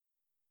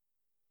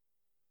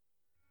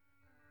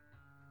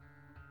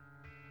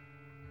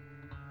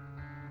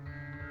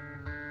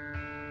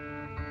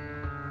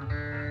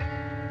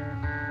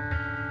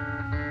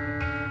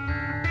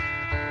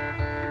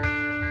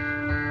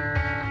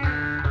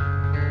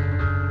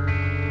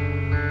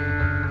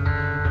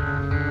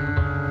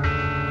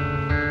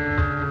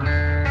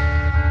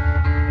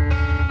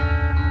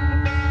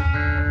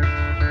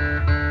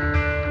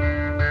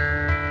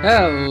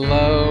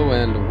Hello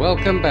and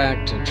welcome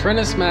back to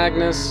Trinus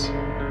Magnus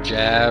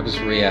Jabs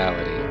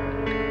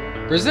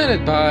Reality,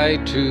 presented by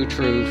Two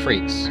True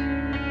Freaks.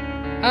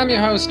 I'm your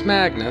host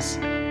Magnus,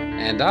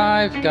 and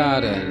I've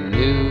got a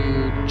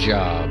new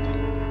job.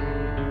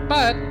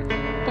 But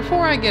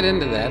before I get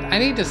into that, I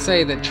need to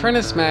say that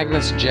Trinus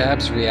Magnus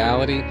Jabs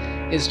Reality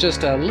is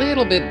just a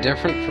little bit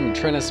different from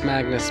Trinus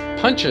Magnus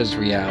Punches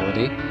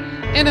Reality,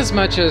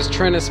 inasmuch as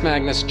Trinus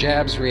Magnus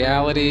Jabs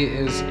Reality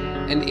is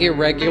an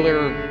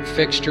irregular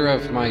fixture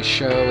of my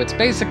show. It's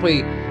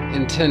basically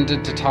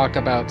intended to talk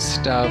about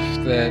stuff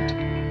that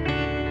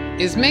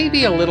is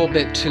maybe a little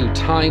bit too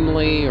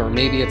timely, or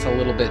maybe it's a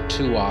little bit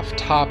too off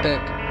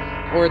topic,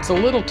 or it's a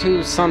little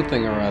too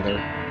something or other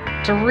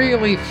to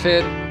really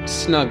fit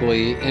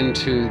snugly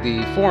into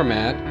the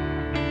format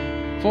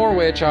for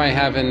which I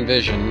have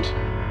envisioned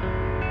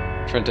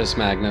Trinus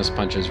Magnus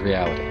Punches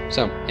Reality.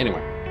 So,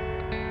 anyway.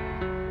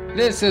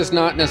 This is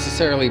not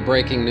necessarily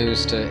breaking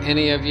news to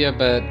any of you,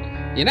 but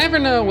you never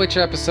know which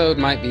episode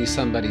might be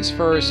somebody's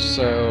first,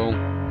 so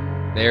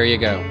there you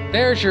go.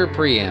 There's your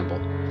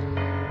preamble.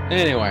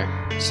 Anyway,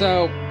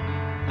 so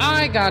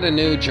I got a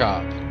new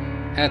job.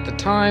 At the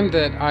time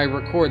that I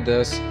record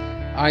this,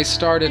 I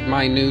started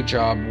my new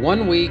job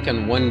 1 week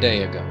and 1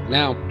 day ago.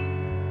 Now,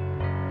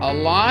 a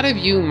lot of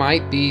you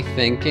might be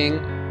thinking,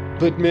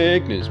 But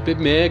Magnus,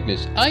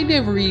 I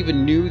never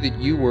even knew that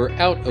you were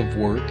out of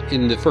work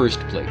in the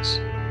first place.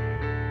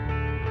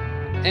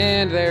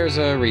 And there's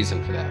a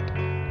reason for that.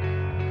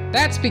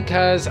 That's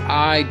because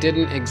I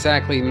didn't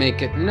exactly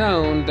make it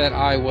known that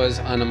I was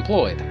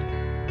unemployed,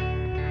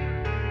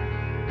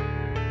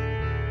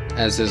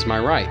 as is my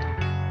right.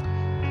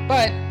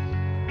 But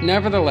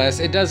nevertheless,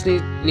 it does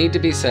need to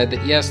be said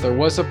that yes, there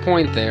was a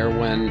point there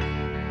when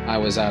I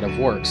was out of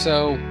work.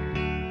 So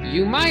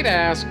you might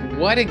ask,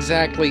 what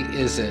exactly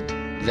is it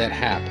that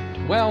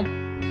happened? Well,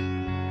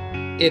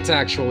 it's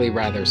actually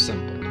rather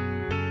simple.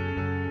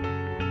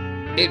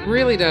 It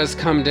really does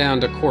come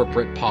down to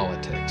corporate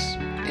politics.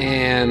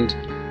 And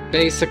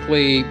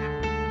basically,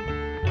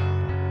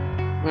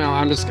 well,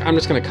 I'm just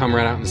going to come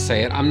right out and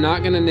say it. I'm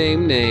not going to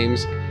name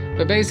names,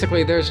 but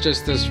basically there's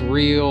just this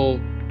real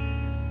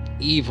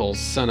evil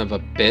son of a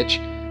bitch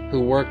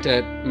who worked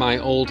at my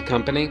old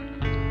company.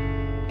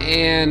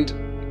 And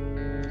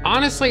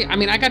honestly, I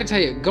mean, I got to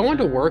tell you, going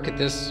to work at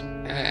this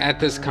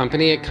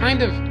company, it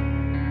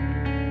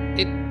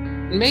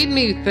made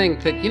me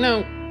think that,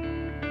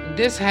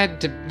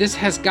 this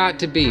has got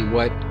to be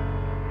what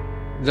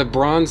the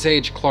Bronze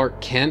Age Clark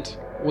Kent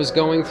was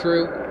going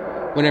through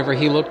whenever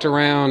he looked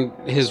around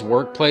his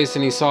workplace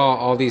and he saw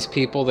all these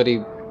people that he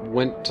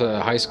went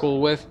to high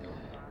school with,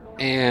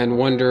 and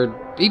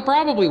he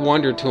probably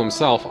wondered to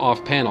himself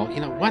off panel,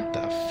 what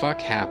the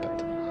fuck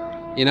happened?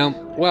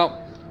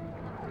 Well,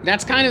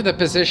 that's kind of the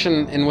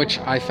position in which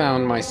I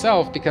found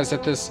myself, because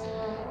at this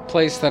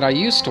place that I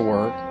used to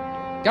work,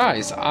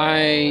 guys,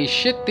 I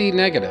shit the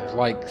negative.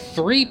 Like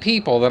 3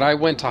 people that I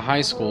went to high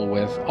school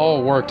with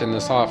all worked in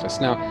this office.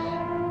 Now,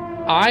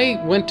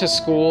 I went to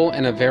school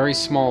in a very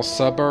small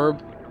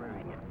suburb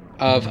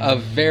of a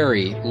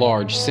very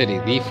large city,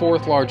 the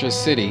 4th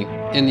largest city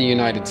in the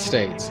United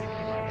States.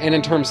 And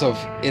in terms of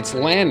its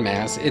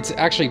landmass, it's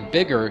actually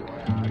bigger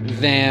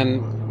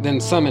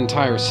than some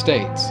entire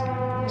states.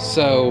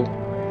 So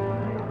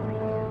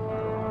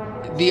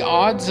the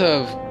odds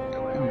of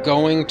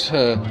going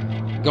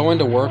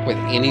to work with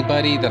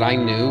anybody that I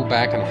knew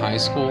back in high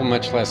school,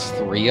 much less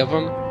 3 of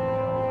them,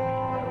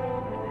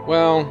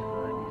 well,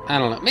 I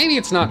don't know. Maybe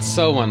it's not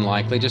so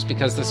unlikely, just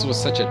because this was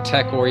such a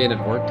tech-oriented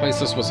workplace.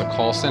 This was a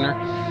call center.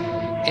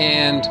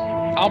 And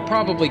I'll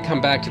probably come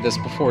back to this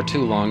before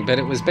too long, but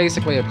it was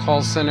basically a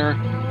call center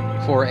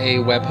for a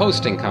web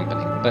hosting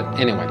company. But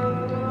anyway,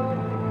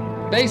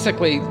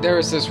 basically, there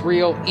was this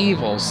real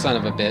evil son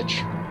of a bitch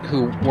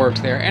who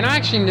worked there, and I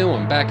actually knew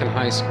him back in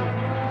high school.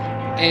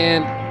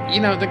 And,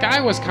 the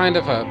guy was kind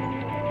of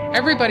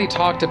everybody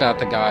talked about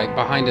the guy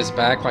behind his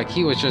back like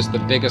he was just the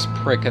biggest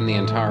prick in the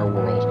entire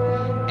world.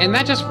 And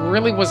that just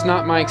really was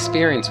not my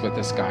experience with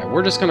this guy.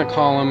 We're just going to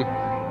call him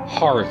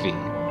Harvey,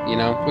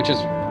 which is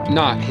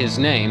not his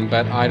name,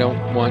 but I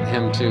don't want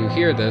him to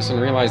hear this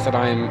and realize that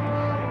I'm,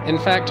 in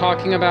fact,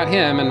 talking about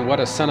him and what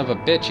a son of a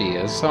bitch he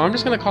is. So I'm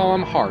just going to call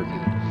him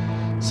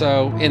Harvey.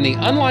 So in the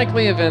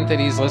unlikely event that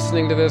he's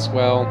listening to this,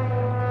 well,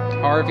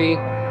 Harvey,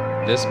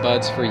 this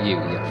bud's for you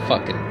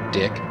fucking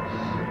dick.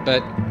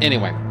 But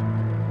anyway,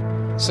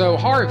 so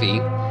Harvey,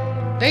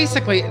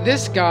 basically,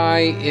 this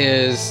guy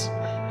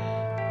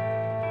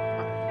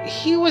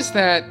he was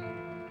that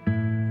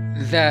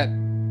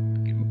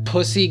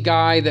pussy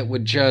guy that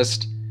would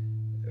just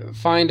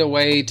find a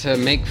way to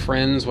make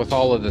friends with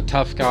all of the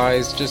tough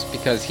guys just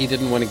because he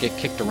didn't want to get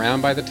kicked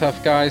around by the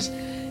tough guys.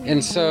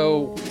 And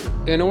so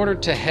in order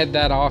to head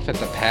that off at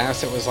the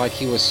pass, it was like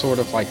he was sort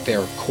of like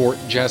their court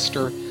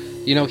jester.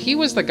 He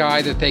was the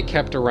guy that they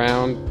kept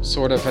around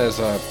sort of as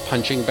a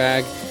punching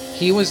bag.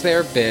 He was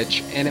their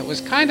bitch, and it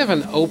was kind of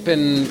an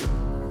open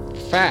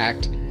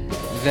fact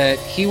that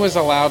he was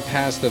allowed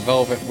past the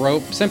velvet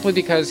rope simply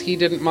because he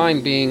didn't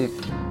mind being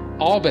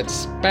all but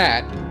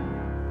spat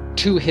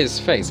to his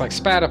face, like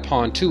spat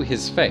upon to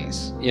his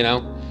face, you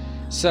know?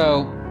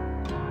 So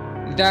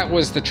that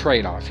was the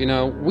trade-off, you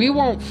know? We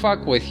won't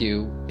fuck with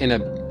you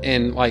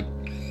in like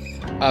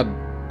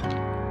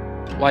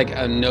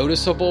a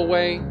noticeable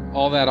way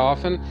all that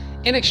often.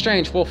 In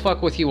exchange, we'll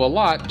fuck with you a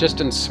lot, just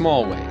in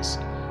small ways,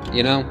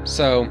 you know?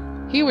 So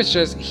he was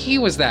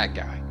that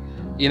guy,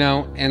 you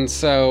know? And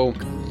so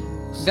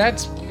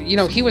that's, you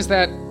know, he was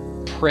that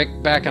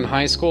prick back in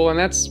high school, and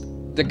that's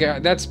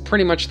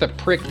pretty much the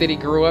prick that he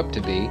grew up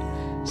to be.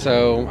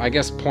 So I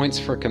guess points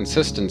for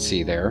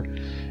consistency there.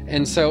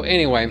 And so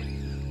anyway,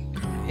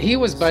 he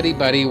was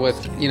buddy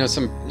with, you know,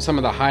 some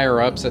of the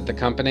higher ups at the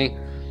company.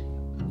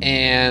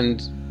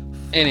 And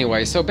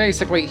anyway, so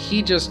basically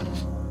he just,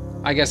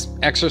 I guess,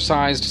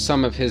 exercised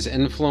some of his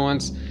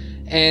influence,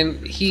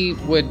 and he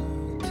would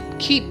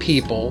keep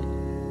people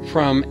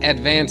from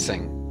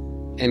advancing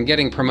and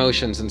getting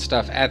promotions and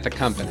stuff at the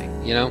company,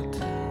 you know?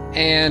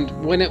 And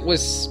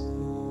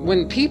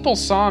when people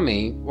saw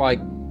me, like,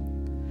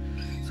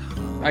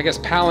 I guess,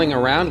 palling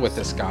around with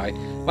this guy,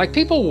 like,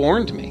 people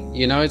warned me,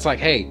 you know? It's like,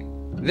 hey,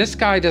 this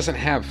guy doesn't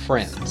have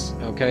friends,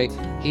 okay?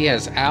 He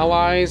has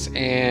allies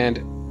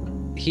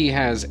and he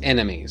has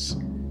enemies.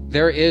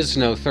 There is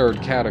no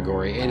third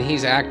category, and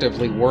he's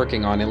actively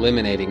working on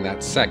eliminating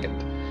that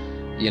second,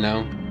 you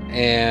know?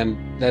 And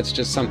that's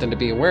just something to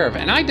be aware of.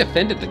 And I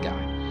defended the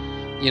guy.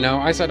 You know,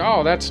 I said,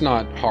 oh, that's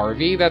not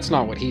Harvey. That's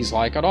not what he's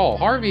like at all.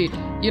 Harvey,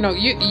 you know,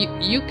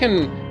 you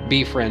can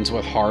be friends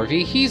with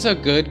Harvey. He's a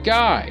good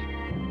guy.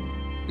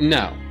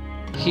 No,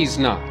 he's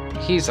not.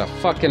 He's a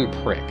fucking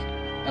prick.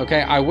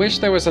 Okay, I wish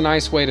there was a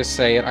nice way to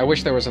say it. I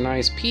wish there was a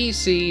nice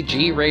PC,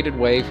 G-rated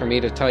way for me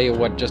to tell you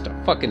what just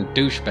a fucking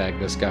douchebag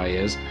this guy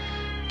is.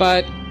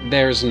 But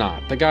there's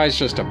not. The guy's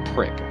just a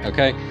prick,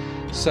 okay?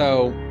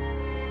 So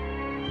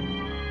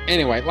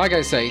anyway, like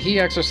I say, he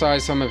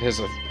exercised some of his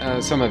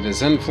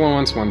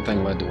influence. One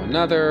thing led to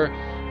another,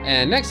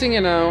 and next thing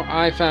you know,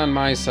 I found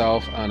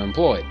myself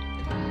unemployed.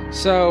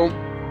 So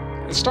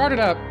I started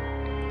up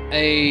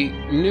a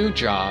new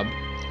job,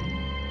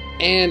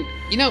 and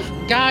you know,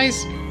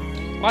 guys,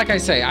 like I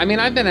say, I mean,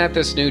 I've been at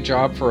this new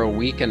job for a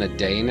week and a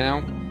day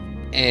now,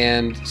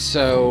 and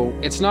so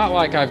it's not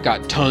like I've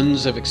got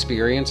tons of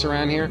experience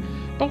around here.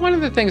 But one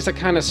of the things that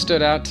kind of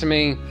stood out to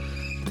me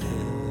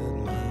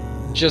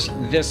just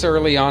this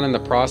early on in the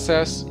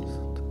process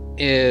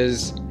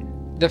is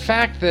the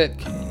fact that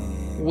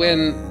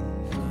when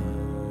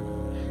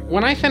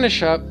I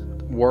finish up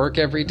work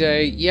every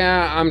day,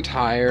 yeah, I'm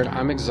tired,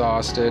 I'm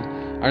exhausted,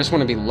 I just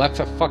want to be left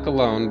the fuck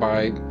alone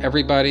by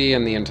everybody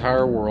in the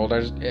entire world.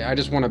 I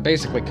just want to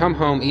basically come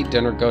home, eat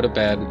dinner, go to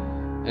bed,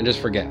 and just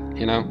forget,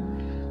 you know?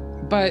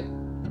 But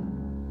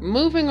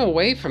moving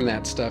away from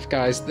that stuff,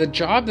 guys, the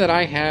job that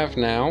I have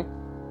now,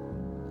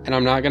 and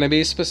I'm not going to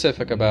be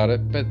specific about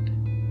it, but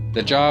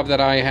the job that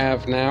I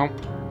have now,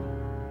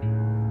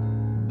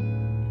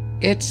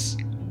 it's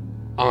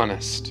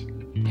honest,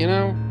 you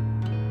know?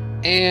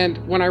 And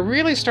when I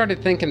really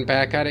started thinking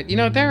back at it, you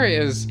know, there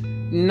is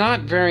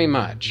not very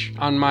much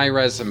on my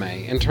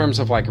resume in terms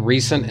of like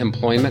recent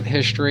employment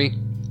history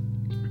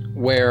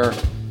where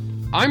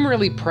I'm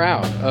really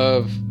proud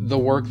of the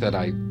work that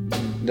I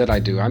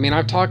do. I mean,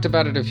 I've talked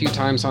about it a few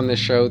times on this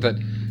show that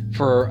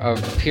for a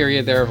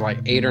period there of like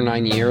 8 or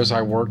 9 years,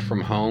 I worked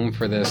from home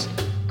for this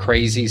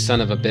crazy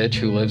son of a bitch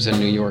who lives in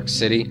New York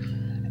City.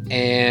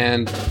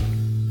 And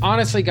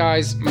honestly,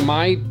 guys,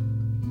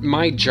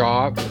 my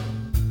job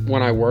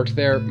when I worked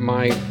there,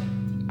 my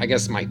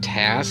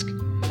task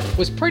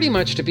was pretty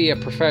much to be a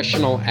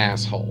professional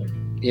asshole.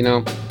 You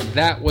know,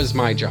 that was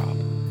my job.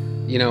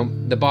 You know,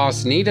 the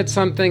boss needed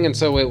something, and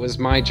so it was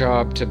my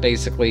job to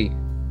basically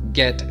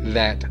get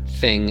that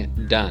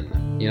thing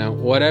done. You know,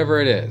 whatever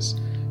it is.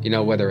 You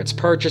know, whether it's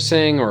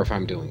purchasing or if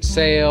I'm doing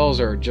sales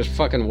or just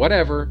fucking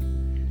whatever.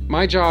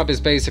 My job is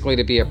basically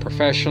to be a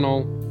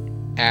professional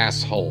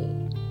asshole.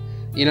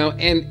 You know,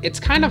 and it's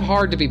kind of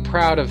hard to be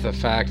proud of the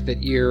fact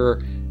that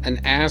you're an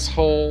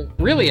asshole,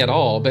 really at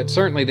all, but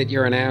certainly that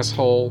you're an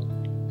asshole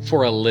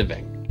for a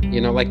living.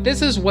 You know, like,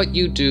 this is what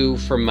you do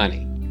for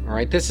money, all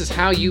right? This is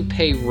how you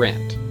pay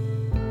rent.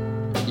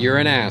 You're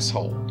an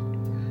asshole,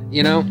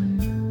 you know?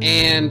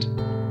 And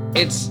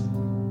it's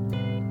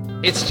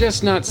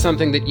just not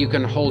something that you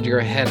can hold your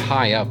head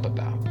high up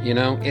about, you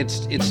know?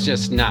 It's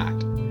just not.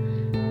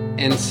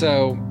 And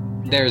so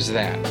there's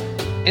that.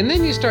 And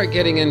then you start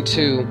getting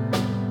into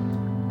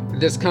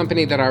this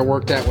company that I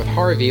worked at with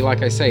Harvey.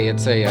 Like I say,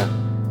 it's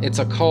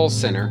a call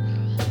center.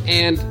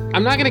 And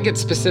I'm not going to get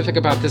specific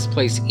about this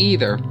place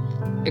either,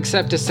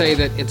 except to say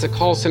that it's a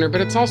call center,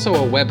 but it's also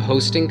a web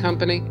hosting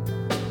company.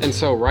 And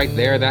so right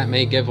there, that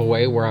may give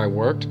away where I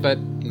worked, but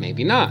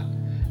maybe not.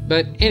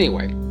 But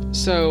anyway,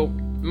 so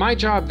my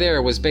job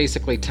there was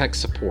basically tech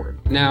support.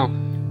 Now,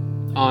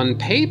 on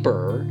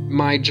paper,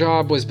 my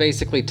job was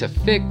basically to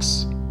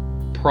fix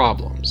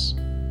problems,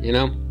 you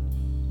know?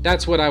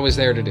 That's what I was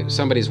there to do.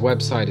 Somebody's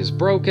website is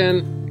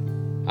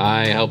broken,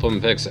 I help them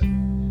fix it.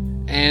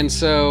 And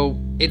so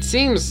it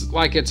seems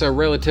like it's a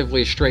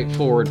relatively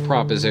straightforward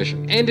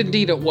proposition. And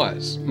indeed it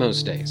was,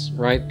 most days,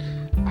 right?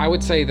 I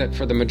would say that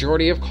for the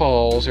majority of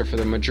calls or for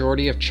the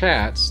majority of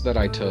chats that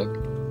I took,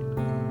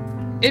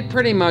 it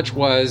pretty much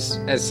was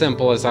as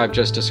simple as I've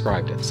just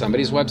described it.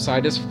 Somebody's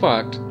website is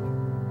fucked,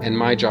 and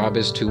my job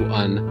is to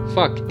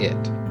unfuck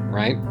it,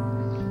 right?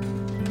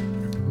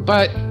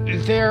 But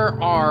there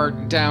are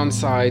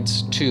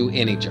downsides to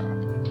any job,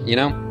 you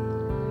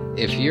know?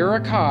 If you're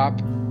a cop,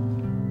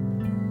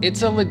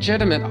 it's a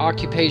legitimate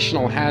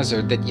occupational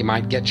hazard that you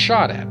might get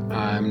shot at.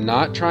 I'm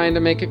not trying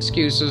to make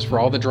excuses for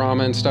all the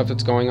drama and stuff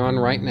that's going on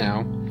right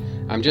now.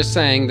 I'm just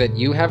saying that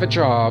you have a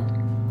job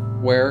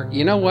where,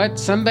 you know what,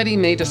 somebody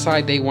may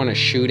decide they want to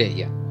shoot at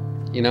you.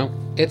 You know,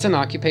 it's an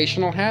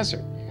occupational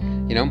hazard.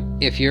 You know,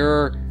 if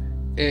you're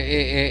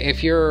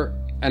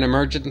an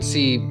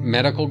emergency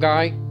medical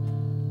guy,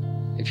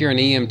 if you're an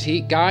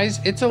EMT, guys,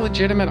 it's a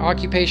legitimate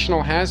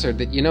occupational hazard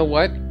that, you know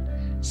what,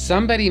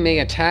 somebody may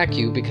attack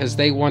you because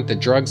they want the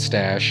drug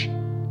stash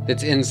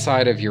that's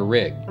inside of your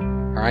rig,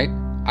 all right?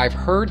 I've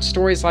heard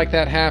stories like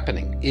that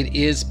happening. It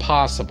is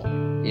possible,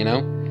 you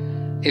know?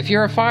 If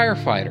you're a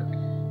firefighter,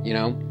 you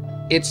know,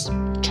 it's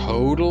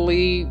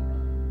totally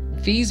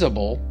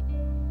feasible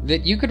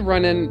that you could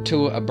run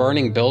into a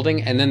burning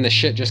building and then the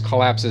shit just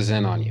collapses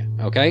in on you,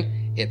 okay?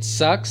 It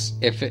sucks.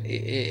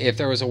 If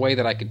there was a way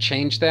that I could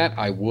change that,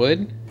 I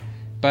would.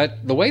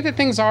 But the way that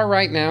things are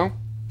right now,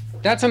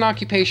 that's an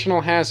occupational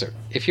hazard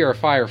if you're a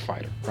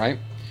firefighter, right?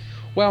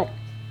 Well,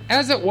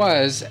 as it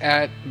was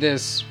at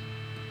this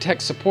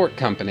tech support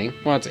company,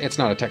 well, it's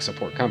not a tech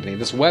support company,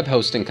 this web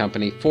hosting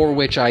company for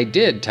which I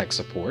did tech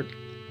support,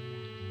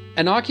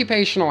 an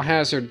occupational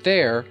hazard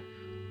there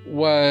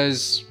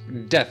was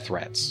death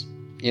threats,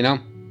 you know?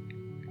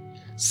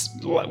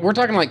 We're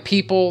talking like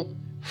people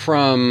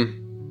from,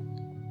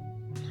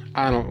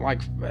 I don't know, like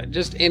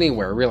just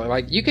anywhere, really.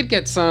 Like you could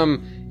get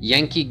some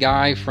Yankee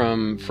guy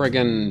from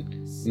friggin'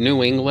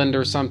 New England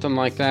or something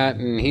like that,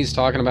 and he's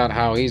talking about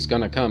how he's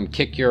gonna come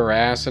kick your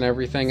ass and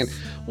everything, and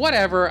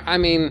whatever. I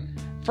mean,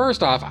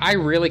 first off, I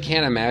really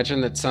can't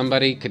imagine that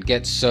somebody could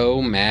get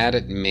so mad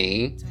at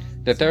me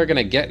that they're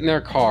gonna get in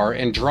their car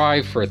and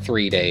drive for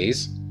 3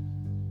 days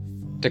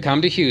to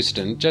come to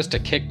Houston just to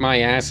kick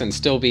my ass and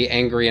still be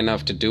angry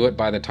enough to do it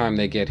by the time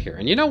they get here.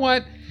 And you know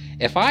what?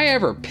 If I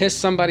ever piss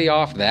somebody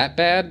off that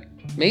bad,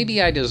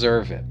 maybe I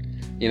deserve it.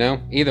 You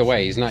know, either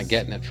way, he's not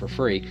getting it for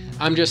free.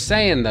 I'm just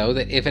saying, though,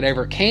 that if it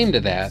ever came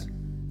to that,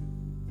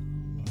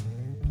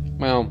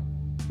 well,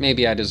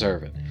 maybe I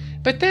deserve it.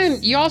 But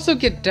then you also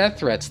get death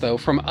threats, though,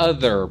 from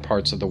other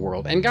parts of the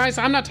world. And guys,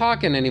 I'm not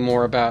talking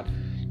anymore about,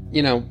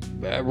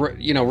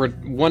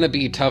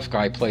 wannabe tough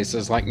guy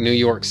places like New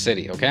York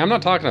City, okay? I'm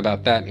not talking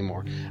about that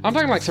anymore. I'm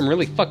talking like some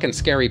really fucking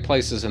scary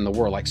places in the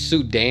world, like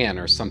Sudan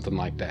or something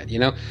like that, you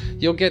know?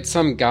 You'll get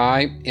some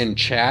guy in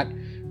chat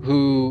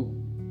who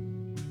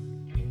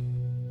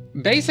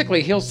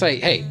basically he'll say,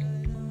 hey,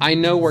 I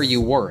know where you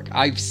work.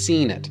 I've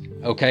seen it,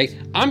 okay?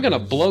 I'm gonna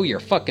blow your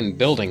fucking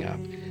building up,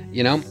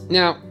 you know?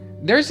 Now,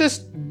 there's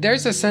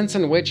a sense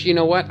in which, you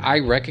know what, I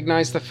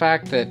recognize the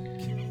fact that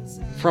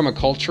from a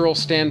cultural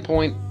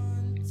standpoint,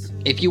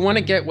 if you want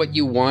to get what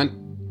you want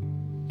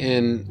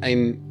in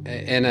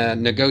a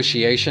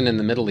negotiation in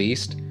the Middle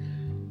East,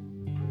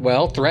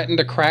 well, threaten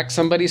to crack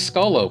somebody's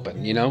skull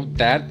open, you know?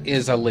 That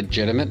is a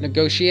legitimate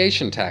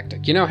negotiation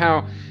tactic. You know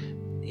how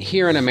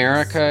here in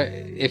America,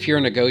 if you're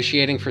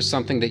negotiating for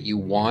something that you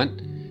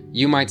want,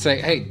 you might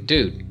say, hey,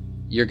 dude,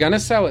 you're going to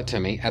sell it to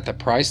me at the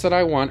price that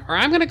I want, or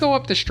I'm going to go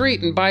up the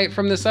street and buy it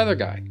from this other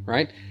guy,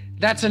 right?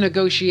 That's a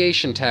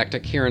negotiation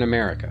tactic here in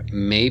America.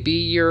 Maybe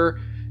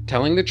you're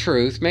telling the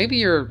truth. Maybe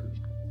you're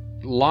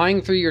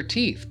lying through your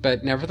teeth,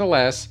 but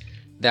nevertheless,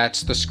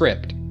 that's the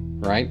script,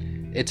 right?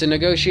 It's a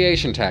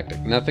negotiation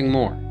tactic, nothing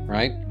more,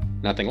 right?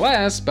 Nothing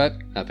less, but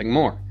nothing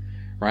more,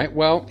 right?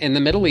 Well, in the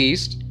Middle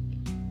East,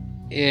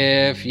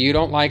 if you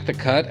don't like the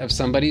cut of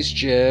somebody's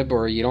jib,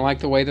 or you don't like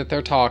the way that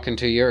they're talking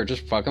to you, or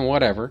just fucking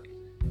whatever,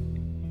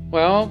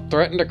 well,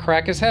 threaten to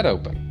crack his head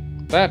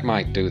open. That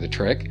might do the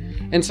trick.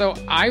 And so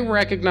I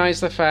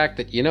recognize the fact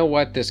that, you know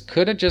what, this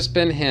could have just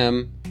been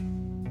him,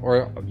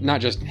 or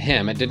not just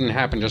him, it didn't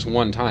happen just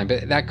one time,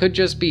 but that could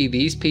just be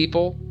these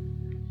people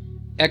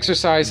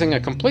exercising a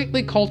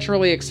completely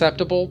culturally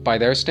acceptable, by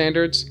their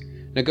standards,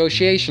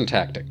 negotiation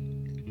tactic.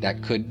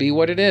 That could be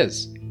what it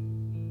is.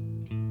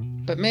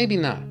 But maybe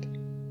not.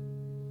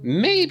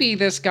 Maybe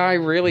this guy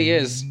really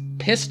is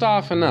pissed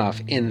off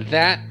enough in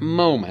that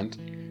moment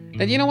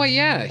that, you know what,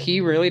 yeah,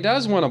 he really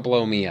does want to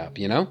blow me up,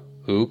 you know?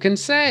 Who can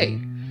say?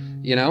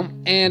 You know?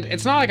 And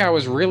it's not like I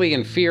was really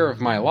in fear of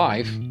my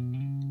life.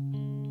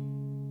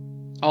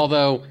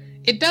 Although,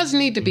 it does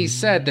need to be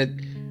said that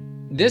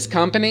this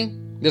company,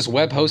 this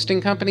web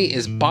hosting company,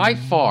 is by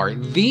far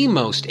the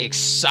most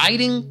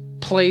exciting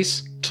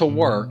place to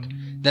work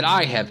that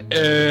I have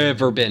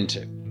ever been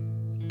to.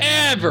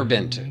 Ever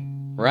been to,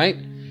 right?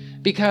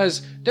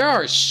 Because there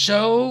are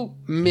so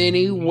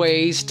many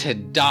ways to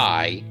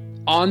die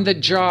on the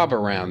job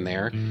around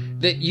there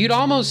that you'd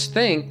almost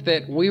think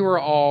that we were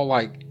all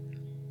like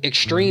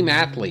extreme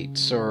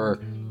athletes or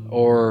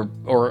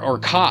or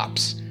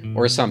cops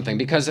or something,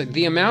 because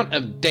the amount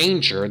of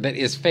danger that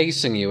is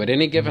facing you at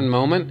any given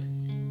moment,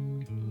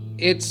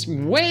 it's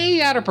way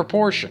out of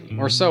proportion,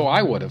 or so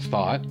I would have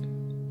thought,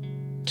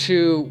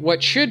 to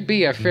what should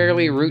be a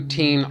fairly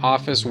routine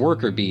office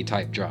worker bee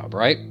type job,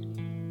 right?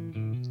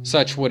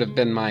 Such would have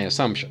been my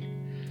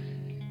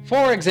assumption.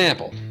 For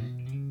example,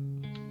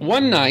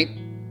 one night,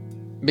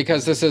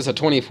 because this is a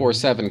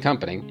 24/7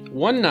 company,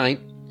 one night,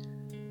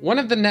 one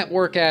of the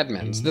network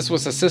admins, this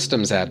was a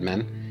systems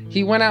admin,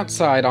 he went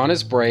outside on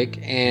his break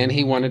and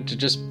he wanted to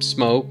just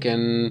smoke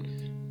and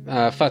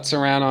futz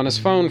around on his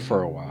phone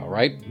for a while,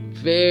 right?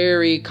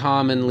 Very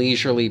common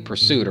leisurely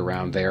pursuit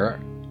around there.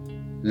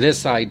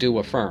 This I do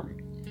affirm.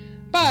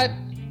 But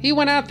he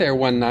went out there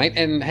one night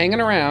and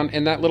hanging around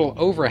in that little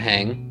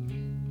overhang,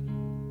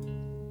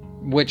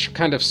 which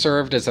kind of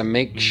served as a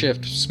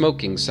makeshift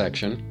smoking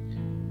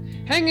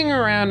section. Hanging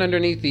around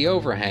underneath the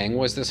overhang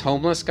was this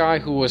homeless guy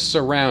who was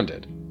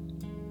surrounded.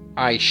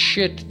 I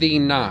shit thee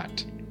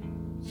not.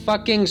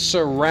 Fucking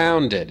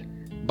surrounded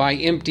by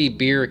empty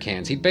beer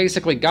cans. He'd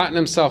basically gotten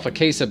himself a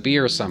case of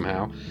beer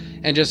somehow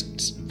and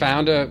just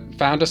found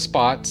a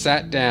spot,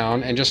 sat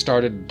down, and just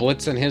started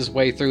blitzing his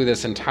way through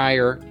this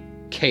entire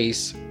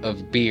case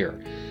of beer.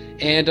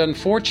 And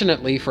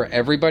unfortunately for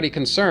everybody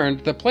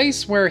concerned, the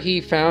place where he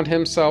found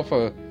himself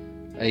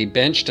a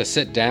bench to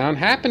sit down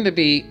happened to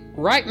be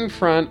right in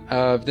front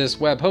of this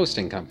web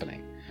hosting company,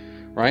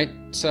 right?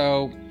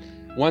 So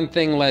one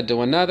thing led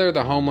to another.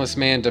 The homeless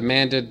man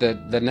demanded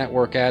that the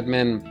network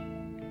admin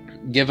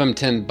give him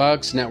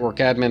 $10. Network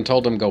admin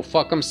told him go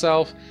fuck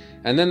himself,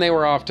 and then they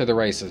were off to the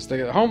races.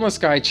 The homeless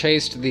guy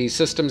chased the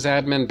systems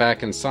admin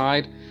back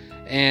inside,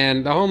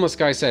 and the homeless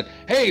guy said,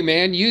 "Hey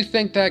man, you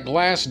think that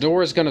glass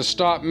door is gonna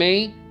stop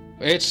me?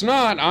 It's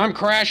not. I'm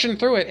crashing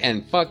through it."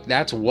 And fuck,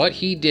 that's what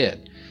he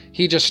did.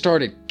 He just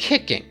started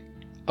kicking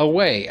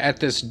away at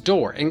this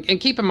door. And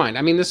keep in mind,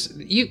 I mean, this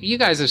you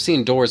guys have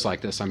seen doors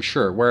like this, I'm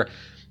sure, where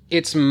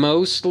it's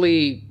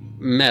mostly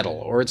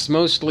metal or it's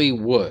mostly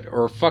wood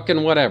or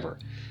fucking whatever.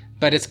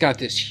 But it's got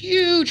this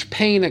huge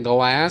pane of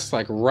glass,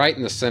 like right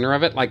in the center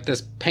of it. Like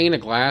this pane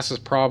of glass is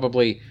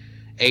probably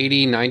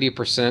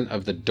 80-90%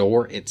 of the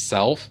door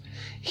itself.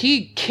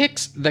 He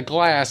kicks the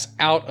glass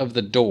out of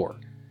the door,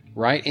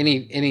 right? And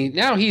he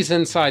now he's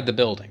inside the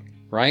building,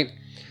 right?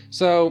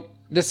 So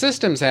the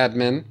systems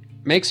admin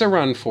makes a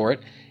run for it,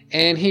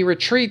 and he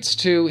retreats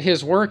to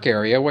his work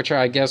area, which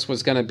I guess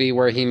was going to be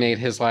where he made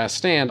his last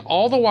stand.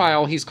 All the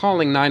while, he's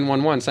calling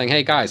 911 saying,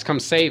 "Hey guys, come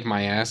save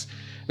my ass.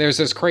 There's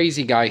this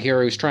crazy guy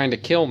here who's trying to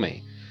kill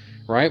me,"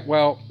 right?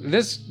 Well,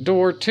 this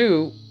door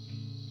too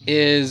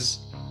is,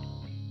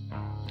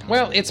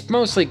 well, it's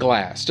mostly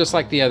glass, just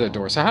like the other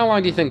door. So how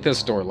long do you think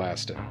this door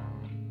lasted?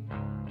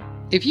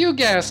 If you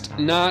guessed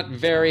not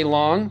very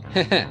long,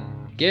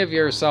 give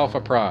yourself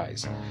a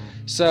prize.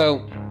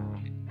 So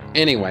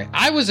anyway,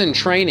 I was in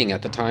training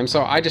at the time,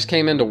 so I just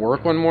came into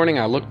work one morning.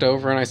 I looked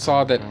over and I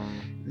saw that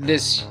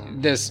this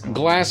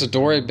glass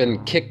door had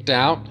been kicked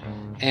out,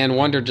 and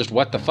wondered just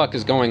what the fuck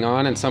is going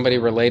on, and somebody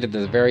related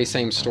the very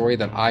same story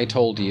that I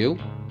told you.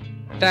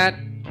 That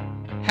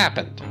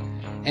happened.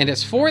 And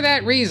it's for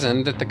that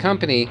reason that the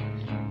company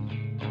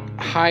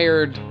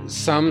hired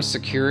some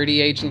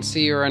security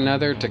agency or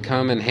another to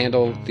come and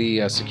handle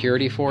the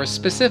security for us,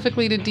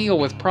 specifically to deal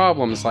with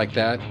problems like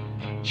that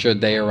should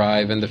they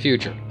arrive in the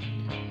future.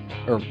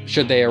 Or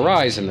should they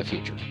arise in the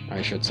future,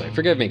 I should say.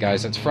 Forgive me,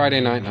 guys, it's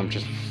Friday night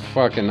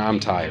and I'm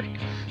tired.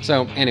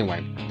 So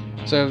anyway,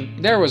 so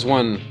there was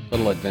one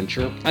little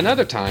adventure.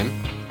 Another time,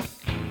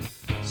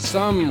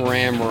 some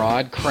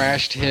ramrod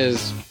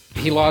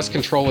he lost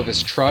control of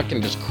his truck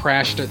and just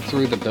crashed it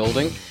through the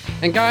building.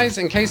 And guys,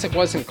 in case it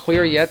wasn't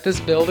clear yet, this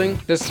building,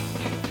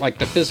 like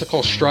the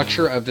physical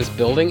structure of this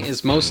building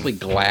is mostly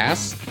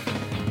glass.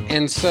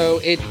 And so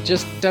it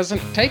just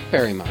doesn't take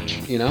very much,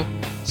 you know?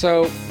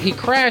 So he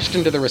crashed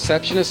into the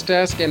receptionist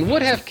desk and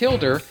would have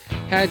killed her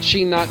had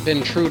she not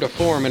been true to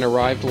form and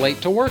arrived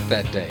late to work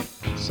that day.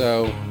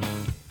 So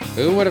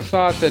who would have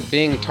thought that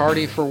being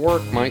tardy for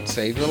work might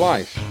save your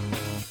life?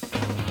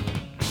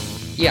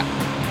 Yeah,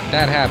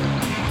 that happened.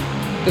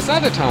 This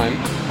other time,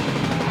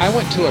 I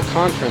went to a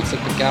conference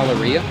at the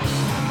Galleria,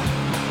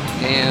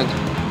 and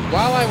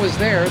while I was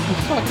there, the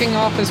fucking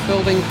office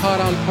building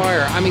caught on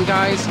fire. I mean,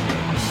 guys,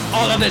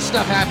 all of this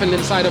stuff happened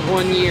inside of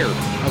 1 year,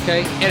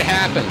 okay? It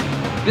happened.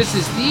 This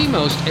is the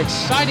most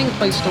exciting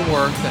place to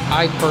work that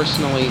I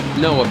personally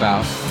know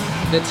about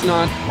that's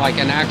not like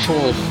an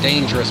actual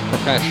dangerous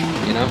profession,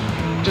 you know?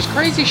 Just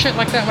crazy shit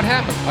like that would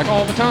happen, like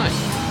all the time,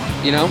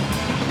 you know?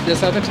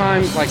 This other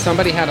time, like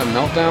somebody had a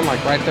meltdown,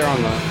 like right there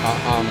on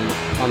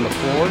the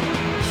floor,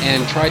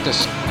 and tried to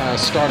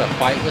start a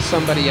fight with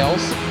somebody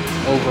else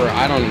over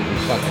I don't even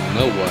fucking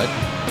know what.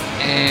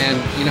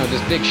 And you know, this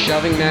big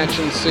shoving match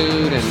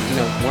ensued, and you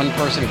know, one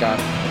person got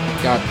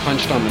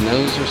punched on the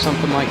nose or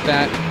something like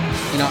that.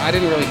 You know, I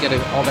didn't really get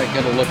all that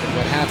good a look at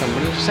what happened,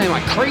 but I'm just saying,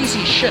 like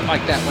crazy shit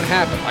like that would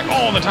happen, like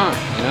all the time,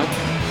 you know.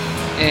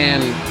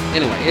 And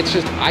anyway, it's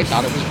just, I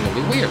thought it was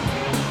really weird.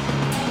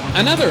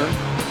 Another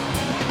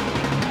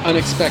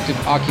unexpected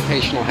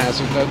occupational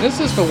hazard, though. This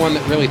is the one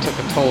that really took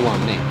a toll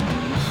on me.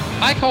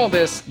 I call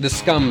this the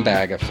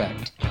scumbag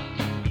effect,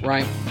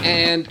 right?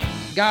 And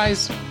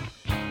guys,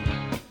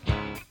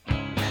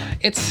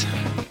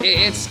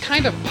 it's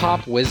kind of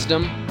pop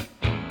wisdom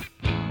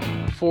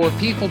for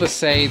people to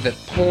say that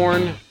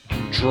porn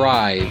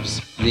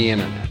drives the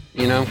internet,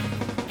 you know?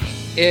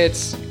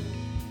 It's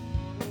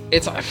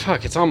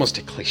almost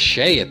a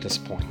cliche at this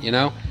point, you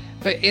know?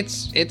 But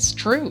it's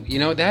true, you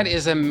know? That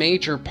is a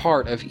major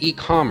part of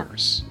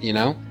e-commerce, you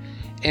know?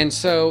 And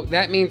so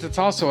that means it's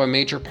also a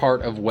major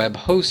part of web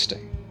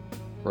hosting,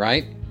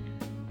 right?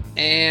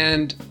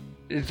 And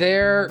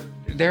there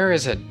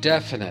is a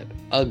definite,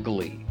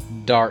 ugly,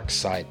 dark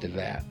side to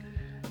that.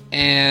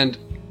 And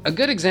a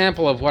good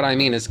example of what I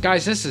mean is,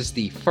 guys, this is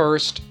the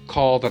first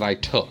call that I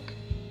took,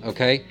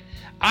 okay?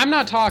 I'm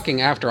not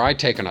talking after I'd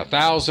taken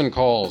 1,000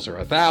 calls or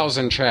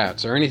 1,000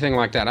 chats or anything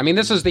like that. I mean,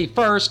 this is the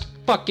first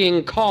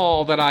fucking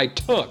call that I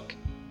took,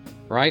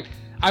 right?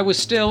 I was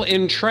still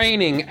in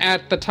training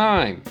at the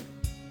time.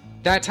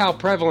 That's how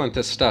prevalent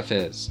this stuff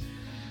is.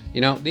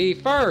 You know, the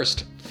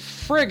first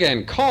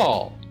friggin'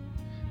 call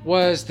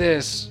was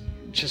this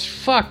just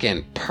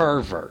fucking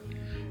pervert,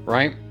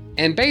 right?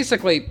 And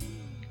basically,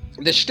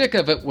 the shtick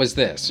of it was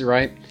this,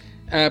 right?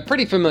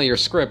 Pretty familiar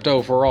script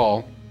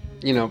overall.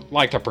 You know,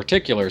 like the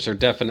particulars are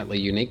definitely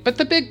unique, but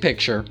the big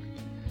picture,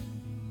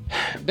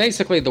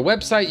 basically the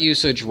website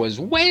usage was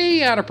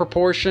way out of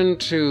proportion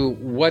to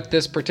what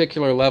this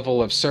particular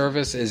level of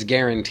service is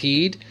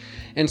guaranteed.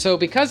 And so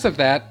because of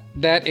that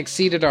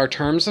exceeded our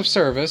terms of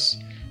service.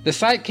 The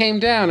site came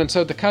down, and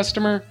so the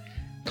customer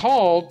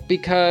called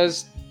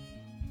because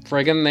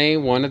friggin' they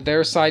wanted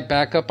their site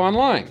back up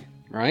online,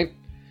 right?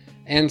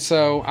 And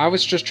so I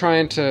was just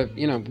trying to,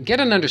 you know, get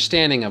an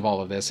understanding of all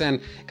of this.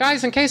 And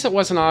guys, in case it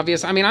wasn't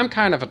obvious, I mean, I'm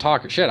kind of a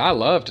talker. Shit, I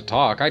love to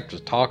talk. I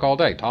just talk all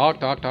day.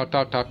 Talk.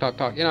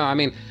 You know, I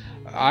mean,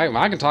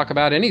 I can talk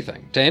about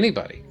anything to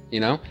anybody, you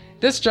know?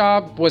 This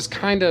job was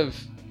kind of,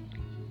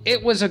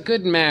 it was a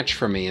good match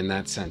for me in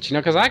that sense, you know,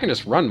 because I can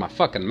just run my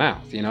fucking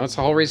mouth, you know? It's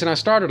the whole reason I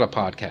started a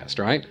podcast,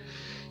 right?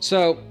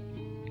 So,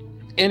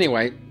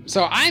 anyway,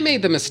 so I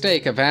made the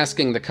mistake of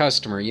asking the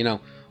customer, you know,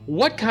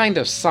 what kind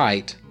of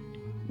site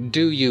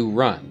do you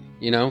run?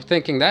 You know,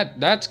 thinking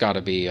that's got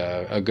to be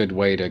a good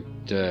way to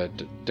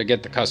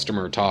get the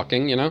customer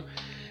talking, you know?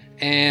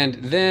 And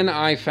then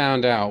I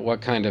found out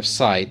what kind of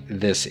site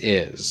this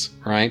is,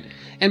 right?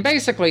 And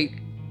basically,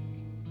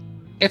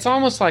 it's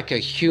almost like a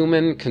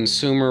human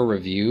consumer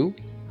review,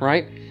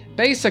 right?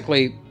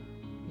 Basically,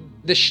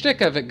 the shtick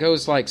of it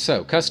goes like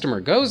so. Customer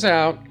goes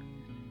out,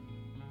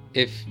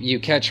 if you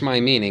catch my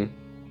meaning,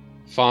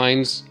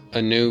 finds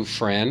a new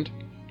friend,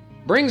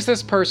 brings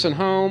this person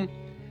home,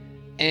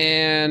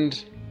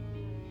 and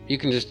you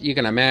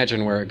can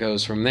imagine where it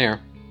goes from there.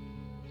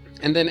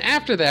 And then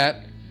after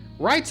that,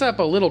 writes up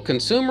a little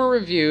consumer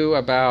review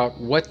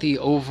about what the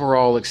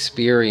overall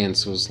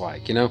experience was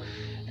like. You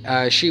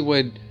know, she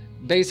would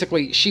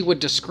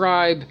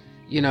describe,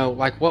 you know,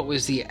 like what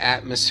was the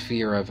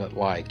atmosphere of it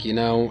like, you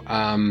know,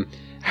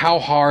 how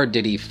hard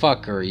did he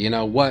fuck her, you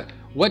know,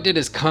 what did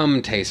his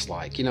cum taste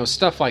like, you know,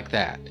 stuff like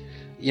that.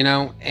 You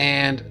know,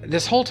 and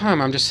this whole time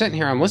I'm just sitting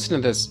here, I'm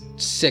listening to this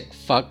sick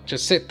fuck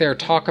just sit there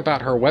talk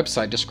about her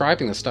website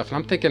describing this stuff, and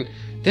I'm thinking,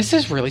 this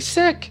is really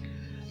sick,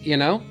 you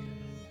know?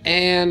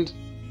 And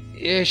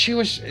this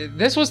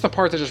was the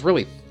part that just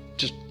really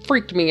just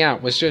freaked me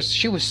out, was just,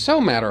 she was so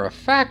matter of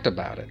fact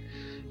about it.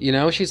 You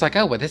know, she's like,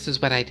 oh, well, this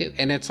is what I do.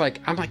 And it's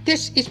like, I'm like,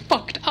 this is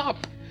fucked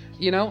up.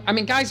 You know, I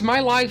mean, guys, my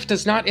life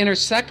does not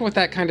intersect with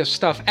that kind of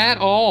stuff at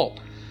all.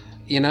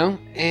 You know,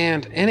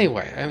 and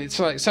anyway, I mean, it's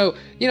like, so,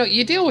 you know,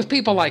 you deal with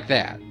people like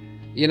that,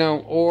 you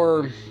know,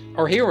 or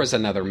here was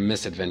another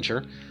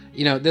misadventure.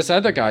 You know, this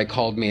other guy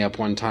called me up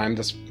one time,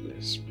 this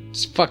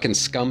fucking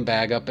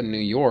scumbag up in New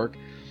York,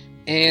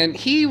 and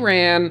he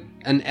ran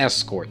an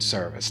escort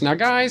service. Now,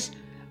 guys,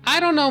 I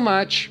don't know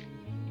much,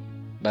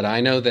 but I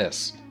know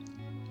this.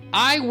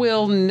 I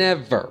will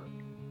never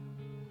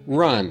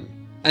run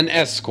an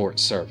escort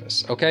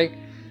service, okay?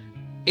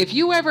 If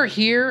you ever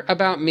hear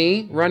about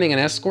me running an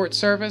escort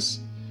service,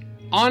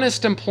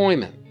 honest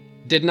employment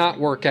did not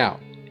work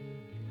out.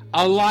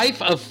 A life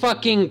of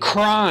fucking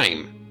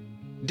crime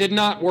did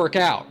not work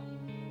out.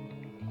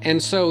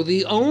 And so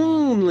the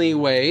only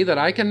way that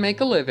I can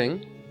make a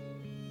living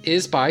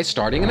is by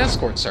starting an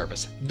escort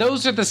service.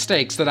 Those are the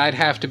stakes that I'd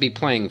have to be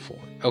playing for,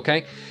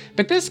 okay?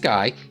 But this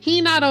guy,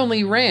 he not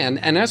only ran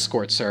an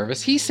escort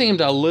service, he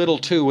seemed a little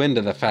too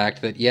into the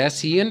fact that,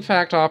 yes, he in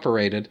fact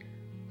operated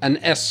an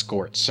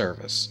escort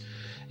service,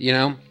 you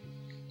know?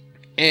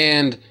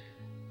 And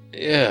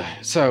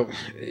so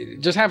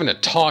just having to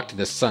talk to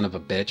this son of a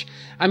bitch.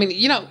 I mean,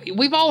 you know,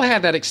 we've all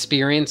had that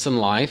experience in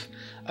life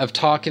of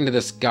talking to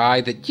this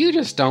guy that you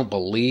just don't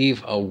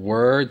believe a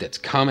word that's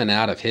coming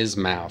out of his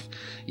mouth.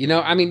 You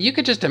know, I mean, you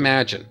could just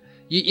imagine.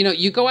 You know,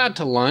 you go out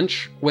to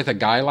lunch with a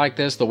guy like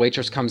this, the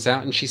waitress comes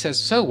out and she says,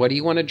 so what do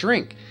you want to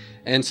drink?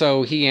 And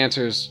so he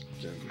answers,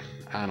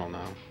 I don't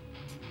know,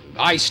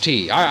 iced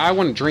tea. I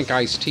want to drink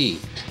iced tea.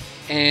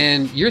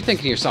 And you're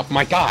thinking to yourself,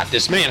 my God,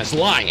 this man is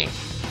lying,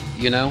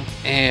 you know?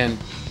 And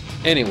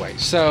anyway,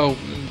 so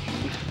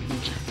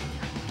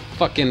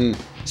fucking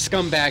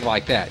scumbag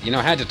like that, you know,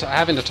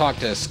 having to talk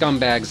to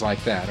scumbags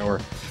like that, or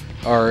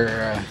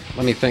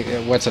let me think,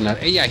 what's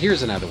another? Yeah,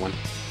 here's another one.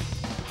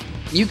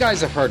 You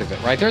guys have heard of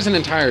it, right? There's an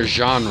entire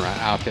genre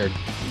out there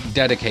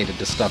dedicated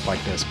to stuff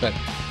like this, but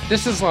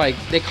this is like,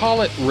 they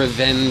call it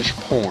revenge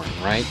porn,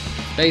 right?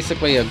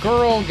 Basically, a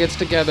girl gets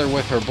together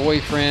with her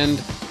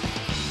boyfriend.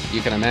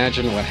 You can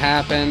imagine what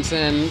happens,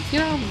 and, you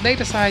know, they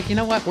decide, you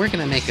know what, we're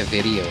gonna make a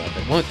video of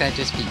it. Won't that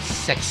just be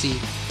sexy?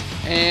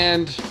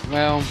 And,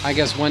 well, I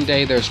guess one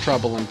day there's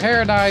trouble in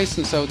paradise,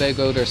 and so they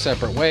go their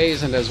separate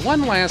ways, and as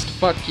one last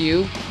fuck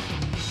you,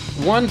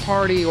 one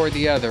party or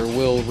the other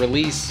will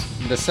release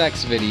the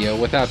sex video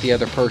without the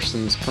other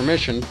person's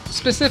permission,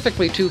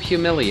 specifically to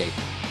humiliate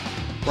them,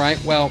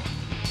 right? Well,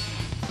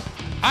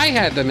 I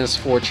had the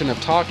misfortune of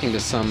talking to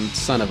some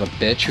son of a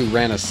bitch who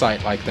ran a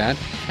site like that,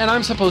 and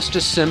I'm supposed to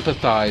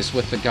sympathize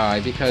with the guy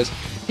because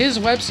his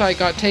website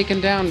got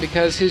taken down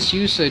because his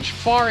usage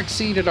far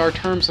exceeded our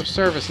terms of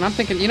service. And I'm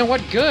thinking, you know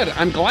what? Good.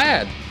 I'm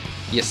glad.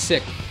 You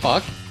sick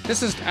fuck.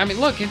 This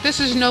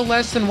is no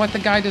less than what the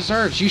guy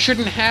deserves. You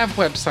shouldn't have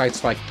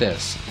websites like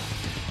this.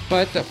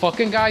 But the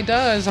fucking guy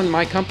does, and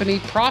my company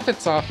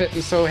profits off it,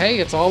 and so, hey,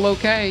 it's all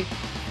okay.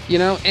 You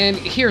know, and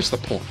here's the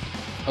point,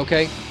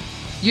 okay?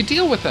 You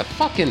deal with the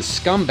fucking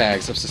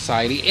scumbags of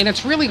society, and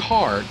it's really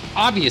hard,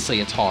 obviously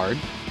it's hard,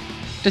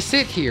 to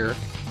sit here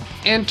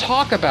and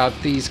talk about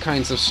these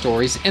kinds of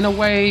stories in a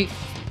way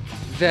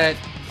that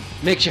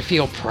makes you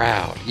feel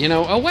proud, you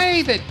know, a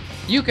way that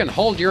you can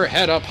hold your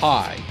head up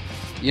high,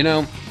 you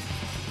know.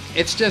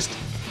 It's just,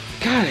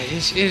 God,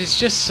 it's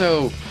just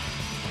so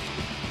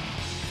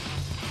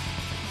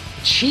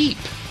cheap,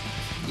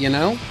 you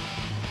know.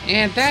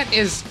 And that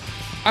is,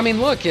 I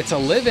mean, look, it's a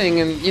living,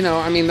 and, you know,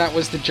 I mean, that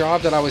was the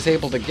job that I was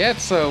able to get,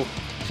 so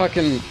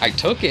fucking I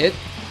took it.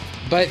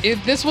 But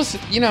this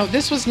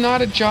was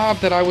not a job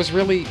that I was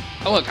really...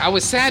 Oh, look, I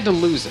was sad to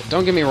lose it.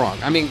 Don't get me wrong.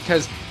 I mean,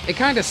 because it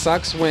kind of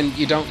sucks when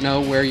you don't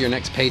know where your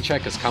next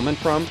paycheck is coming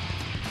from.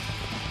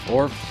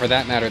 Or, for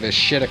that matter, this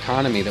shit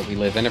economy that we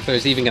live in, if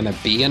there's even going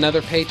to be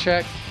another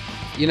paycheck.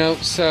 You know,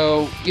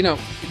 so, you know,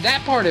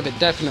 that part of it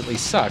definitely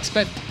sucks.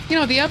 But, you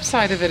know, the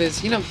upside of it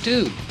is, you know,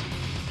 dude,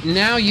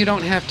 now you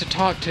don't have to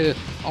talk to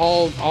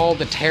all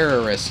the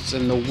terrorists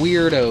and the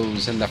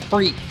weirdos and the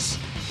freaks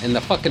and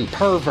the fucking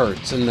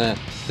perverts and the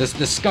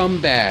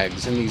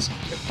scumbags and these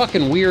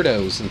fucking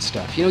weirdos and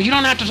stuff. You know, you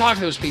don't have to talk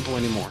to those people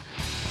anymore.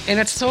 And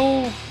it's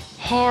so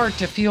hard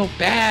to feel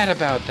bad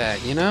about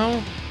that, you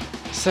know?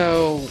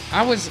 So,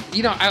 I was,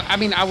 you know, I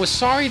mean, I was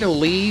sorry to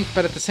leave,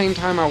 but at the same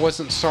time, I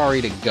wasn't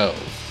sorry to go.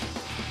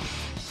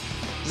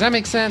 Does that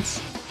make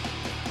sense?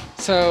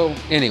 So,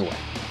 anyway.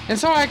 And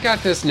so I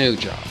got this new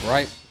job,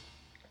 right?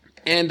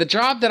 And the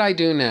job that I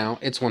do now,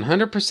 it's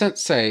 100%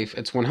 safe,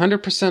 it's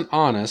 100%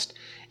 honest,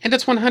 and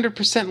it's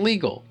 100%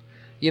 legal.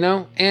 You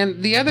know,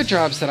 and the other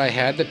jobs that I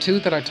had, the two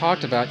that I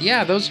talked about,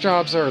 yeah, those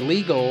jobs are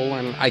legal,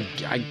 and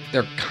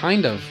they're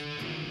kind of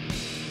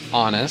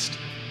honest,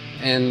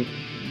 and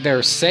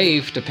they're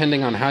safe,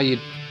 depending on how you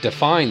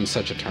define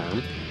such a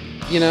term,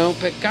 you know.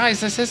 But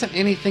guys, this isn't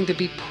anything to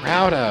be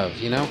proud of,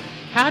 you know.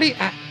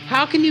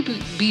 How can you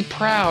be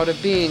proud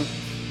of being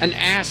an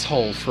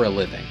asshole for a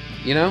living,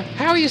 you know?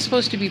 How are you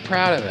supposed to be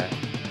proud of that?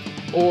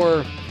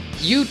 Or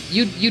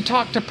you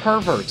talk to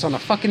perverts on a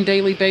fucking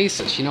daily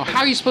basis, you know? How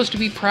are you supposed to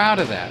be proud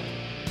of that?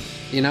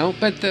 You know?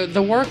 But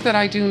the work that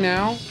I do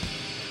now,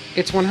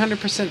 it's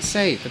 100%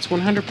 safe, it's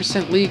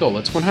 100% legal,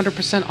 it's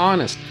 100%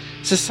 honest.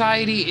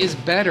 Society is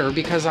better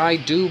because I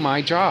do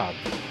my job,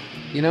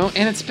 you know?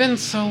 And it's been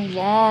so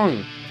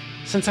long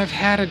since I've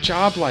had a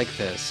job like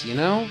this, you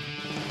know?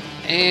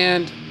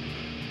 And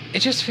it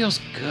just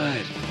feels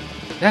good.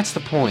 That's the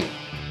point.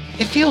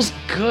 It feels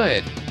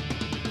good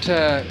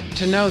to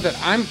know that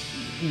I'm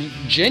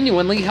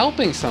genuinely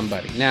helping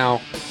somebody.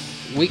 Now,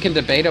 we can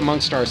debate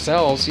amongst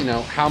ourselves, you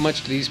know, how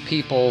much do these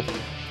people,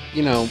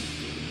 you know,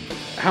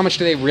 how much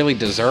do they really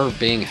deserve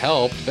being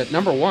helped? But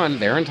number one,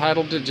 they're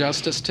entitled to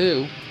justice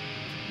too,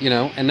 you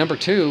know, and number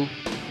two,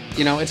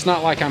 you know, it's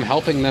not like I'm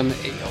helping them.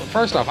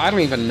 First off, I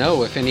don't even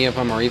know if any of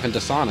them are even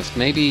dishonest.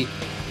 Maybe,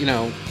 you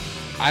know,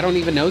 I don't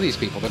even know these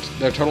people.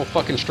 They're total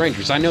fucking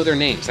strangers. I know their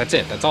names. That's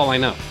it. That's all I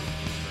know.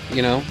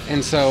 You know?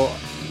 And so,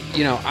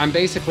 you know, I'm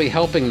basically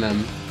helping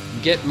them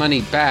get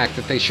money back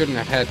that they shouldn't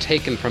have had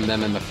taken from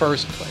them in the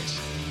first place.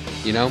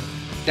 You know?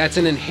 That's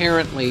an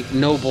inherently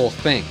noble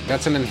thing.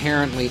 That's an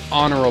inherently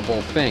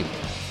honorable thing.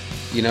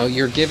 You know,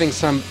 you're giving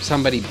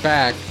somebody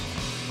back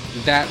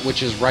that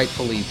which is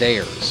rightfully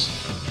theirs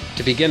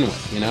to begin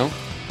with, you know?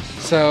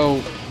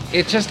 So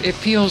it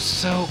feels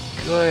so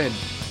good,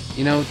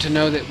 you know, to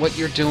know that what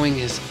you're doing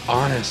is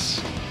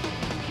honest.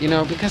 You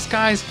know, because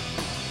guys,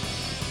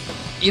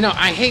 you know,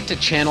 I hate to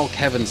channel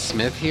Kevin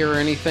Smith here or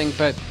anything,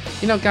 but,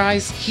 you know,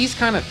 guys, he's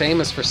kind of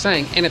famous for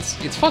saying, and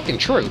it's fucking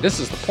true, this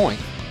is the point.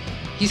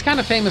 He's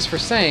kind of famous for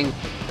saying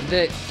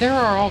that there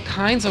are all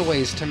kinds of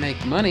ways to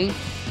make money.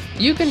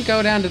 You can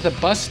go down to the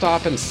bus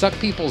stop and suck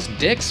people's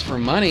dicks for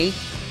money.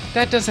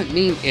 That doesn't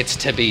mean it's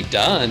to be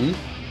done,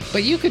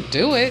 but you could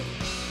do it.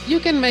 You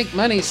can make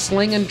money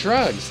slinging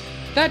drugs.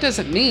 That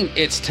doesn't mean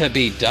it's to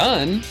be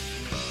done,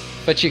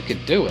 but you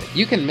could do it.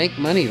 You can make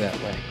money that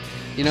way,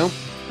 you know?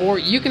 Or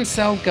you can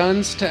sell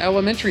guns to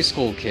elementary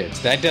school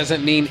kids. That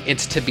doesn't mean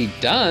it's to be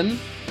done,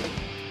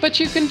 but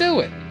you can do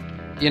it,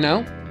 you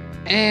know?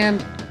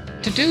 And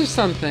to do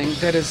something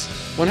that is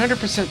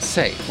 100%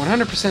 safe,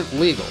 100%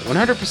 legal,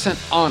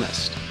 100%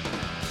 honest.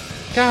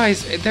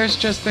 Guys,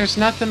 there's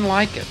nothing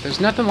like it. There's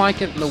nothing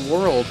like it in the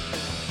world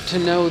to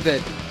know that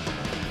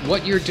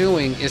what you're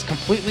doing is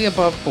completely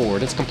above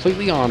board, it's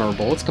completely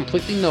honorable, it's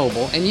completely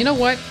noble, and you know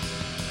what?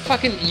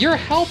 Fucking, you're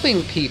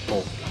helping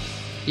people,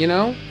 you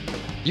know?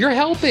 You're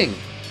helping.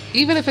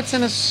 Even if it's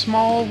in a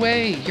small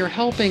way, you're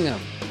helping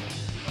them,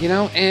 you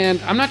know? And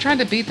I'm not trying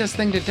to beat this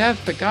thing to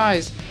death, but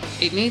guys,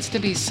 it needs to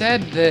be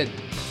said that,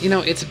 you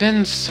know, it's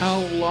been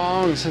so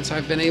long since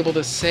I've been able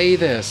to say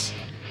this,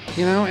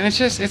 you know? And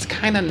it's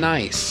kind of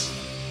nice.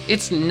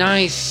 It's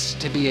nice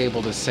to be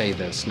able to say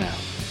this now.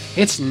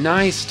 It's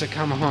nice to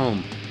come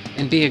home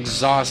and be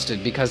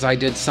exhausted because I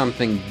did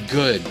something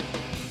good,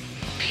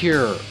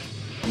 pure,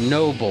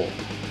 noble,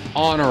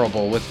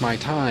 honorable with my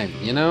time,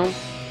 you know?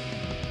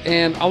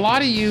 And a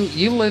lot of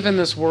you live in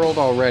this world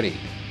already.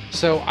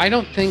 So I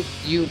don't think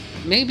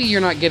maybe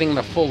you're not getting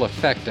the full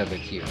effect of it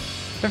here.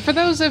 But for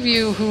those of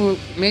you who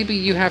maybe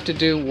you have to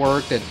do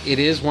work that it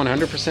is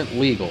 100%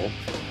 legal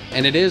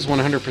and it is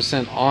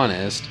 100%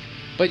 honest,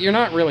 but you're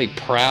not really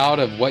proud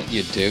of what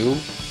you do,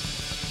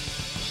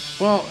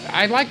 well,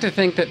 I'd like to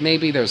think that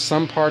maybe there's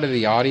some part of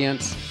the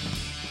audience,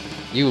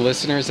 you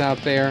listeners out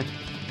there,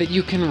 that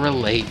you can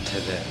relate to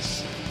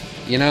this.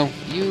 You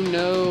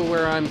know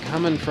where I'm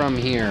coming from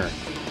here,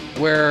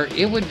 where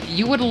you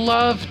would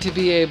love to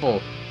be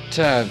able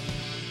to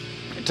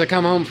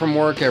come home from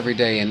work every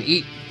day and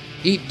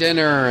eat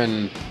dinner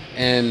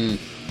and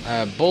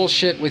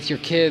bullshit with your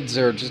kids,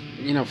 or just,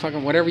 you know,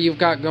 fucking whatever you've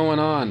got going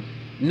on,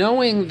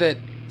 knowing that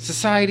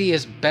society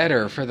is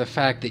better for the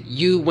fact that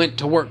you went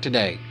to work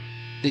today,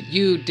 that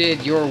you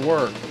did your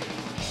work,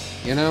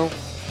 you know?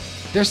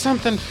 There's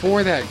something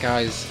for that,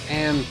 guys.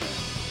 And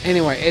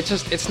anyway,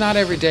 it's not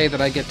every day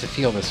that I get to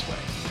feel this way,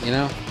 you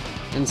know?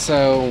 And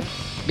so,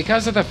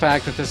 because of the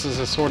fact that this is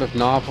a sort of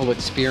novel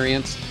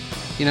experience,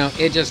 you know,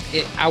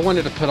 I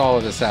wanted to put all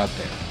of this out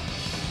there.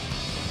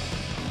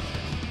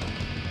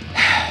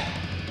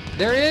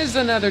 There is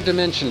another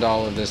dimension to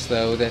all of this,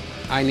 though, that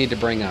I need to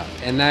bring up.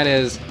 And that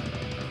is,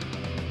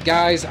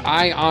 guys,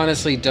 I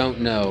honestly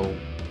don't know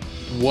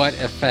what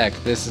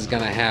effect this is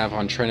going to have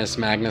on Trinus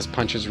Magnus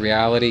Punches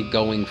Reality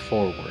going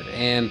forward.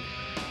 And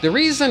the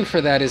reason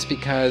for that is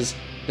because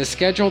the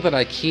schedule that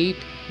I keep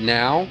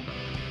now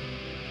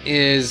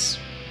is,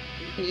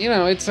 you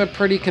know, it's a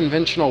pretty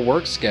conventional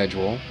work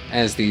schedule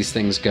as these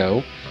things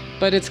go,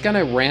 but it's going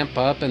to ramp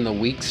up in the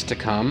weeks to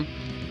come.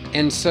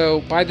 And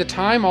so by the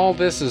time all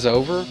this is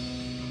over,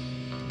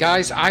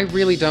 guys, I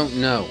really don't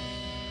know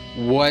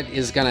what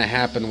is going to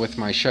happen with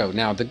my show.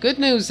 Now, the good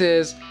news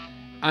is,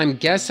 I'm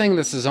guessing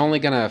this is only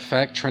going to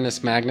affect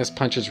Trinus Magnus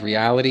Punches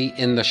Reality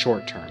in the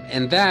short term.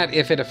 And that,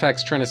 if it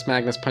affects Trinus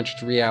Magnus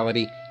Punches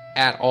Reality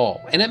at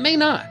all. And it may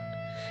not.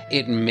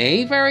 It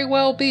may very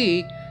well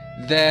be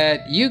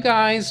that you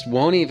guys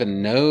won't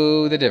even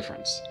know the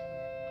difference.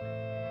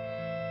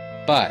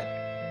 But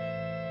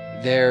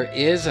there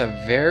is a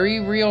very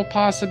real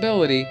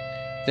possibility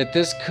that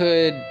this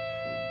could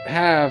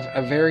have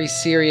a very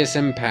serious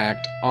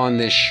impact on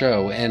this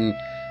show and,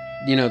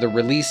 you know, the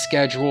release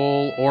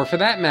schedule, or for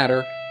that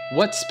matter,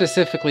 what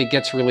specifically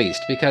gets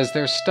released, because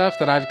there's stuff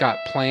that I've got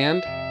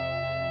planned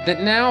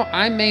that now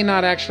I may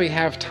not actually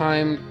have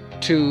time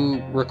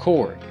to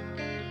record,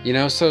 you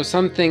know, so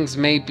some things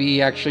may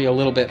be actually a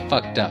little bit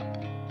fucked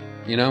up,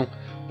 you know,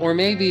 or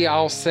maybe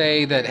I'll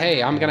say that,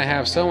 hey, I'm gonna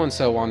have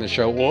so-and-so on the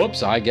show.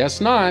 Whoops, I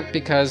guess not,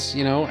 because,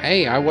 you know,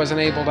 hey, I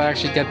wasn't able to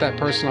actually get that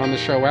person on the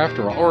show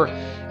after all, or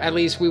at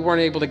least we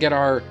weren't able to get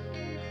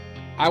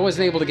I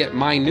wasn't able to get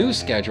my new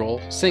schedule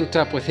synced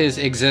up with his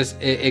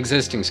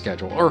existing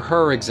schedule, or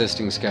her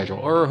existing schedule,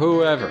 or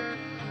whoever,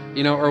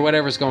 you know, or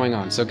whatever's going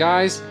on. So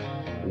guys,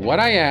 what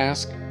I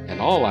ask,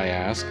 and all I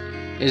ask,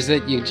 is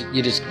that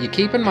you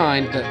keep in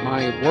mind that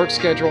my work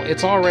schedule,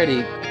 it's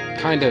already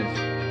kind of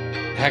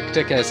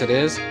hectic as it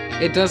is.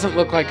 It doesn't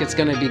look like it's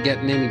going to be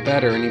getting any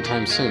better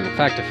anytime soon. In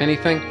fact, if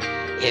anything,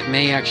 it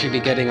may actually be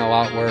getting a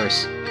lot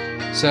worse.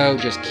 So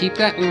just keep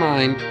that in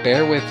mind.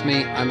 Bear with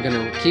me. I'm going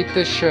to keep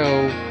this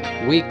show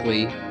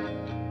weekly.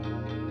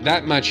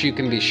 That much you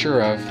can be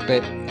sure of.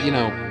 But, you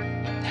know,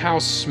 how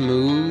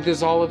smooth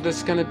is all of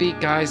this going to be?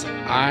 Guys,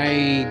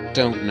 I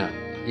don't know.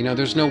 You know,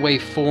 there's no way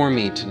for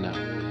me to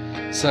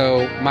know.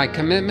 So my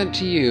commitment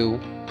to you,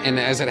 and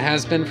as it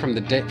has been from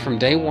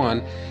day one,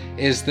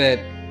 is that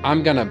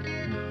I'm going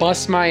to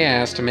bust my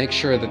ass to make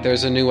sure that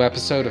there's a new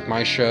episode of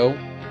my show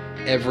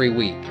every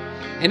week.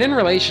 And in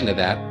relation to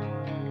that,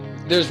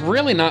 there's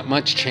really not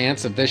much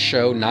chance of this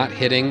show not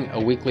hitting a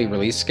weekly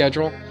release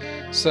schedule.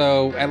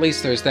 So at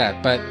least there's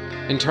that. But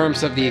in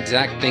terms of the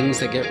exact things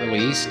that get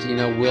released.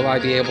 Will I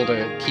be able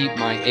to keep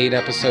my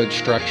 8-episode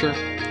structure?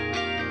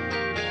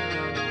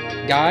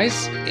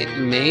 Guys, it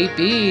may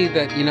be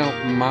that,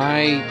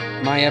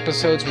 my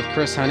episodes with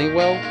Chris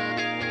Honeywell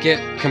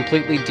get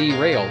completely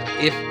derailed,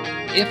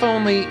 if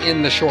only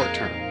in the short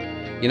term.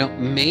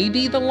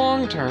 Maybe the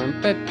long term,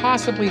 but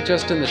possibly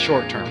just in the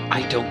short term.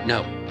 I don't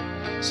know.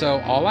 So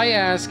all I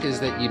ask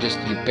is that you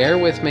bear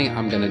with me.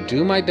 I'm going to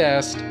do my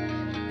best.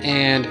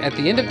 And at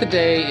the end of the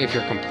day, if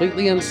you're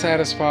completely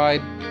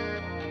unsatisfied,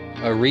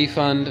 a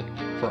refund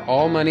for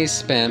all money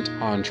spent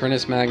on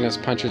Trinus Magnus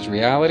Punches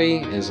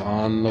Reality is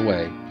on the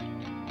way.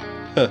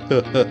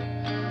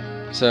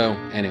 So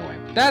anyway,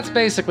 that's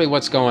basically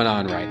what's going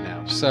on right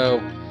now.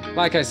 So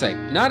like I say,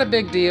 not a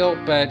big deal,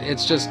 but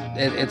it's just,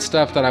 it's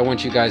stuff that I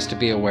want you guys to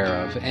be aware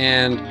of.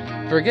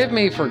 And forgive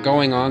me for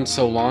going on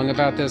so long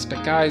about this,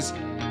 but guys,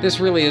 this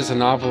really is a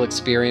novel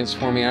experience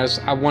for me.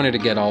 I wanted to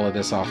get all of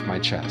this off my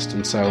chest.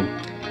 And so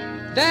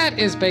that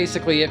is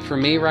basically it for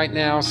me right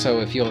now. So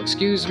if you'll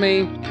excuse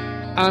me,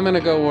 I'm going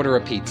to go order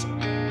a pizza.